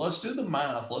to. Well, let's do the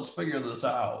math. Let's figure this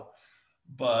out.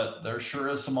 But there sure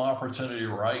is some opportunity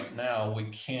right now we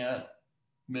can't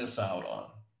miss out on.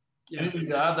 Yeah. Anything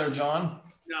to add there, John?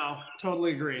 No,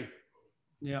 totally agree.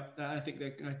 Yeah, I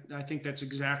think that's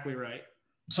exactly right.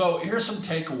 So here's some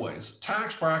takeaways.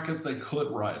 Tax brackets, they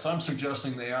could rise. I'm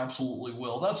suggesting they absolutely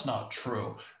will. That's not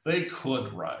true. They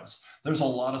could rise. There's a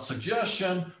lot of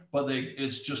suggestion, but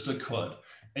it's just a could.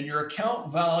 And your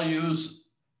account values,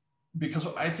 because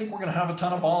I think we're going to have a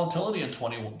ton of volatility in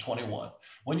 2021.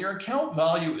 When your account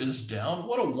value is down,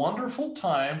 what a wonderful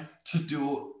time to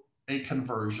do a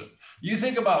conversion. You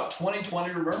think about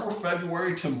 2020, remember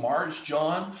February to March,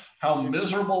 John, how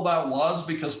miserable that was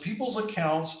because people's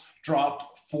accounts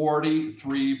dropped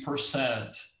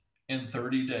 43% in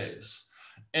 30 days.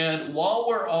 And while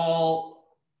we're all,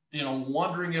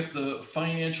 wondering if the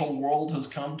financial world has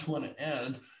come to an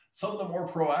end, some of the more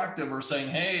proactive are saying,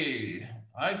 hey,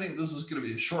 I think this is going to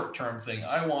be a short-term thing.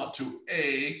 I want to,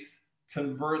 A,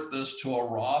 convert this to a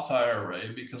Roth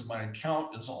IRA because my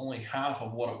account is only half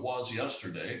of what it was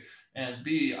yesterday. And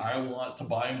B, I want to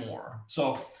buy more.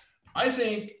 So I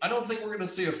don't think we're going to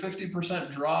see a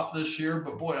 50% drop this year,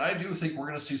 but boy, I do think we're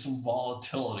going to see some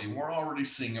volatility. We're already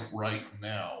seeing it right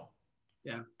now.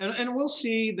 Yeah, and we'll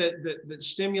see that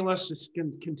stimulus is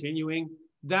continuing.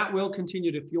 That will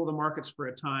continue to fuel the markets for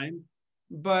a time.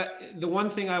 But the one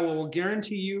thing I will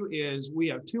guarantee you is we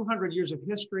have 200 years of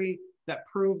history that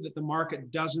prove that the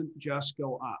market doesn't just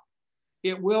go up.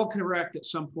 It will correct at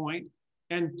some point.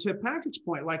 And to Patrick's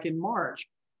point, like in March,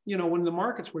 when the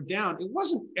markets were down, it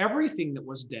wasn't everything that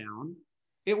was down.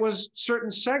 It was certain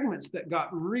segments that got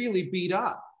really beat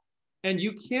up. And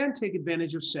you can take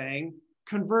advantage of saying,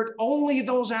 convert only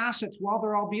those assets while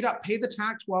they're all beat up, pay the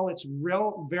tax while it's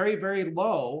very, very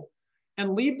low,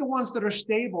 and leave the ones that are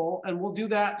stable. And we'll do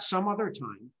that some other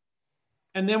time.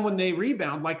 And then when they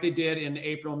rebound, like they did in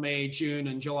April, May, June,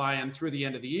 and July, and through the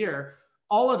end of the year,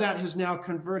 all of that has now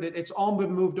converted. It's all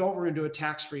been moved over into a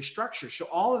tax-free structure. So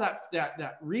all of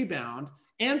that rebound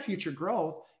and future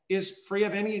growth is free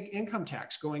of any income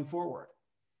tax going forward.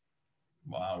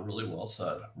 Wow, really well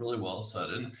said. Really well said.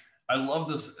 And I love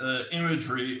this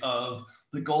imagery of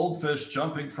the goldfish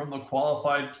jumping from the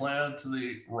qualified plan to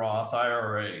the Roth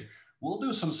IRA. We'll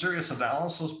do some serious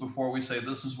analysis before we say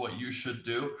this is what you should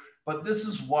do, but this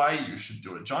is why you should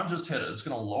do it. John just hit it. It's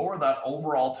going to lower that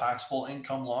overall taxable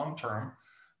income long-term.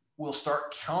 We'll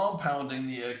start compounding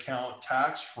the account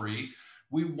tax-free.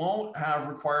 We won't have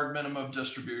required minimum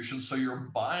distribution, so you're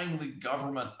buying the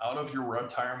government out of your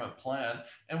retirement plan.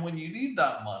 And when you need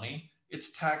that money,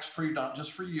 it's tax-free, not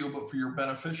just for you, but for your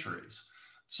beneficiaries.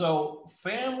 So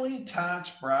family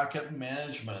tax bracket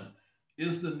management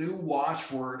is the new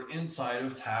watchword inside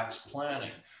of tax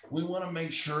planning. We want to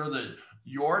make sure that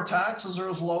your taxes are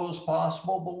as low as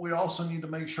possible, but we also need to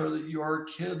make sure that your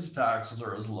kids' taxes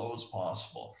are as low as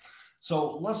possible.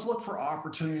 So let's look for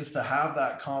opportunities to have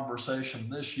that conversation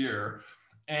this year.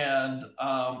 And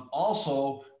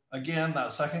also, again,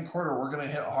 that second quarter, we're going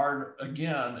to hit hard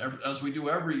again, as we do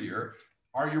every year.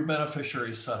 Are your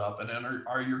beneficiaries set up, and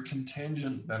are your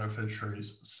contingent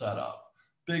beneficiaries set up?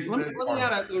 Let me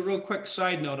add a real quick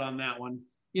side note on that one.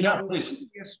 Please.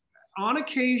 On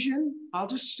occasion, I'll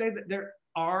just say that there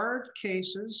are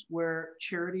cases where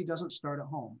charity doesn't start at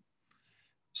home.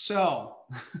 So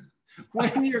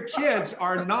when your kids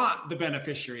are not the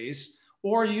beneficiaries,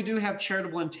 or you do have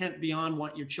charitable intent beyond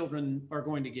what your children are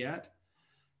going to get,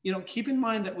 you know, keep in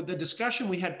mind that with the discussion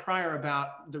we had prior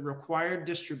about the required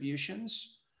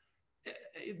distributions,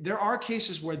 there are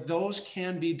cases where those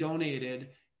can be donated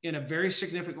in a very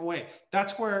significant way.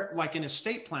 That's where, like in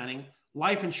estate planning,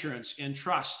 life insurance and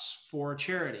trusts for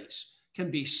charities can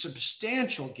be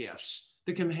substantial gifts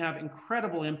that can have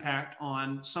incredible impact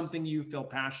on something you feel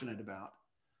passionate about.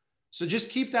 So just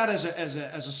keep that as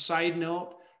a side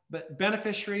note, but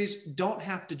beneficiaries don't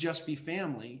have to just be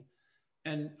family.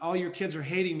 And all your kids are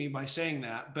hating me by saying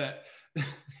that, but the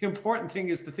important thing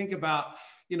is to think about,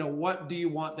 you know, what do you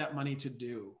want that money to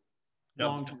do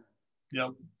long term?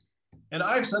 Yep. And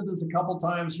I've said this a couple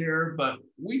times here, but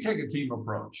we take a team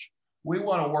approach. We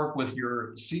want to work with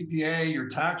your CPA, your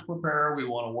tax preparer. We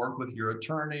want to work with your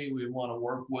attorney. We want to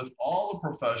work with all the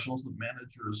professionals that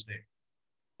manage your estate.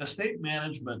 Estate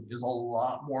management is a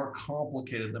lot more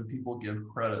complicated than people give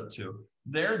credit to.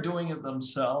 They're doing it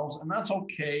themselves, and that's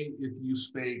okay if you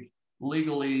speak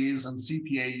legalese and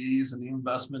CPAEs and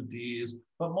investment Ds,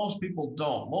 but most people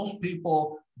don't. Most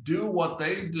people do what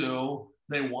they do.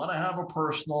 They want to have a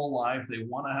personal life. They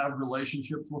want to have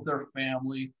relationships with their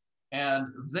family. And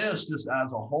this just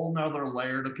adds a whole nother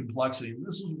layer to complexity. And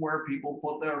this is where people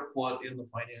put their foot in the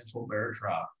financial bear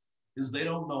trap, is they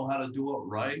don't know how to do it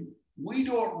right. We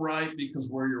do it right because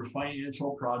we're your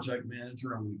financial project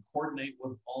manager and we coordinate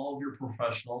with all of your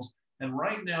professionals. And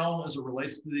right now, as it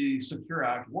relates to the Secure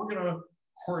Act, we're going to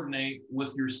coordinate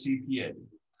with your CPA.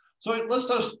 So let's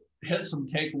just hit some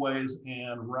takeaways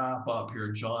and wrap up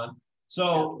here, John.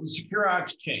 So the Secure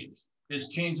Act's changed. It's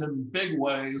changed in big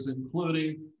ways,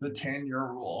 including the 10-year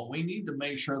rule. We need to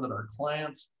make sure that our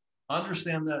clients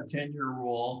understand that 10-year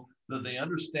rule, that they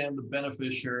understand the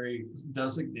beneficiary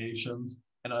designations.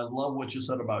 And I love what you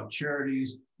said about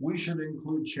charities. We should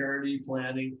include charity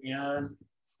planning and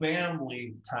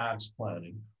family tax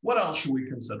planning. What else should we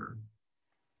consider?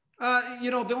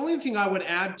 You know, the only thing I would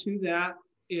add to that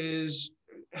is,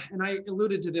 and I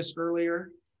alluded to this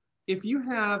earlier, if you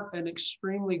have an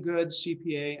extremely good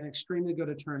CPA, an extremely good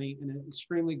attorney, and an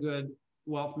extremely good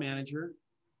wealth manager,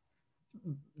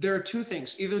 there are two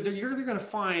things. Either you're going to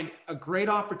find a great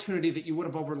opportunity that you would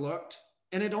have overlooked,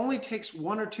 and it only takes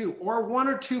one or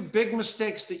two big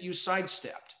mistakes that you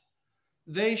sidestepped.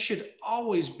 They should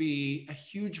always be a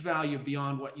huge value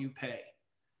beyond what you pay.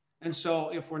 And so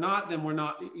if we're not, then we're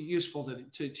not useful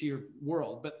to your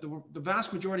world. But the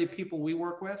vast majority of people we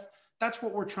work with, that's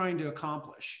what we're trying to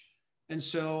accomplish. And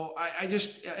so I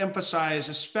just emphasize,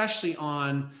 especially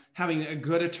on having a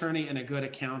good attorney and a good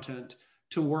accountant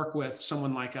to work with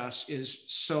someone like us is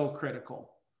so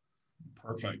critical.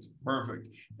 Perfect.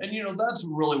 And you know, that's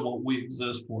really what we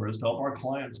exist for, is to help our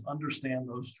clients understand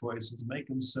those choices, make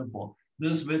them simple.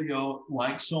 This video,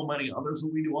 like so many others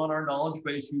that we do on our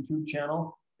knowledge-based YouTube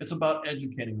channel, it's about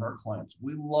educating our clients.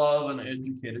 We love an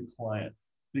educated client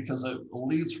because it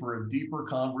leads for a deeper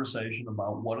conversation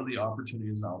about what are the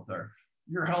opportunities out there.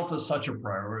 Your health is such a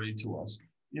priority to us.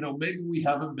 You know, maybe we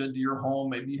haven't been to your home,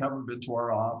 maybe you haven't been to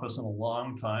our office in a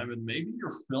long time, and maybe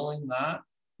you're feeling that.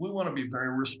 We want to be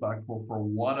very respectful for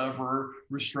whatever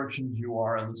restrictions you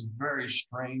are in this very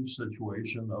strange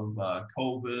situation of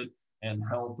COVID and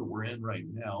health that we're in right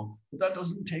now. But that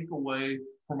doesn't take away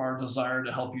from our desire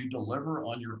to help you deliver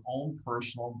on your own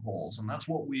personal goals. And that's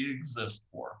what we exist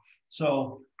for.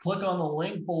 So click on the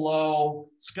link below,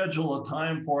 schedule a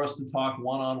time for us to talk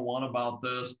one-on-one about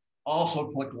this.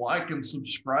 Also click like and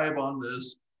subscribe on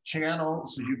this channel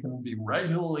so you can be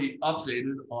regularly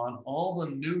updated on all the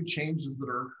new changes that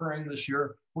are occurring this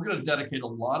year. We're going to dedicate a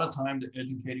lot of time to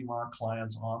educating our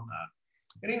clients on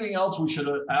that. Anything else we should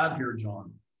add here,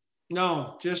 John?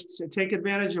 No, just take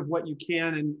advantage of what you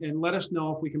can and let us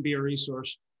know if we can be a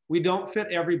resource. We don't fit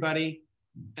everybody,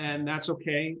 and that's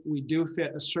okay. We do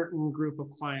fit a certain group of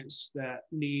clients that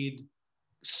need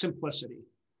simplicity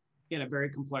in a very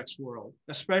complex world,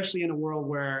 especially in a world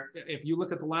where if you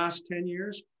look at the last 10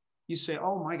 years, you say,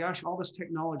 oh my gosh, all this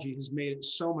technology has made it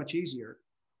so much easier.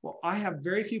 Well, I have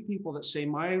very few people that say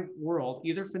my world,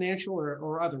 either financial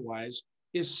or otherwise,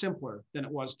 is simpler than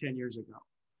it was 10 years ago.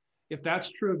 If that's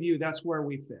true of you, that's where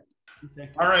we fit. Okay.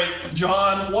 All right,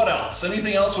 John, what else?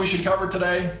 Anything else we should cover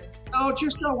today? No,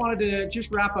 I wanted to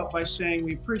just wrap up by saying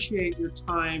we appreciate your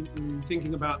time in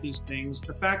thinking about these things.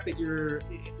 The fact that you're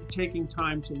taking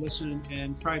time to listen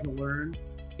and try to learn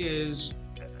is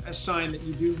a sign that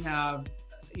you do have,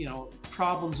 you know,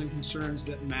 problems and concerns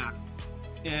that matter.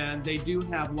 And they do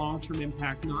have long-term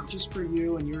impact, not just for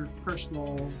you and your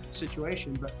personal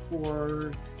situation, but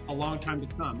for a long time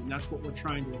to come. And that's what we're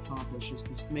trying to accomplish, is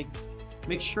to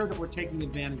make sure that we're taking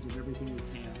advantage of everything we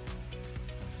can.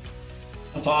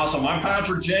 That's awesome. I'm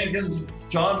Patrick Jenkins.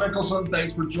 John Mickelson,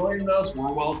 thanks for joining us.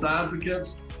 We're Wealth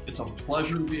Advocates. It's a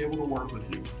pleasure to be able to work with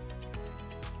you.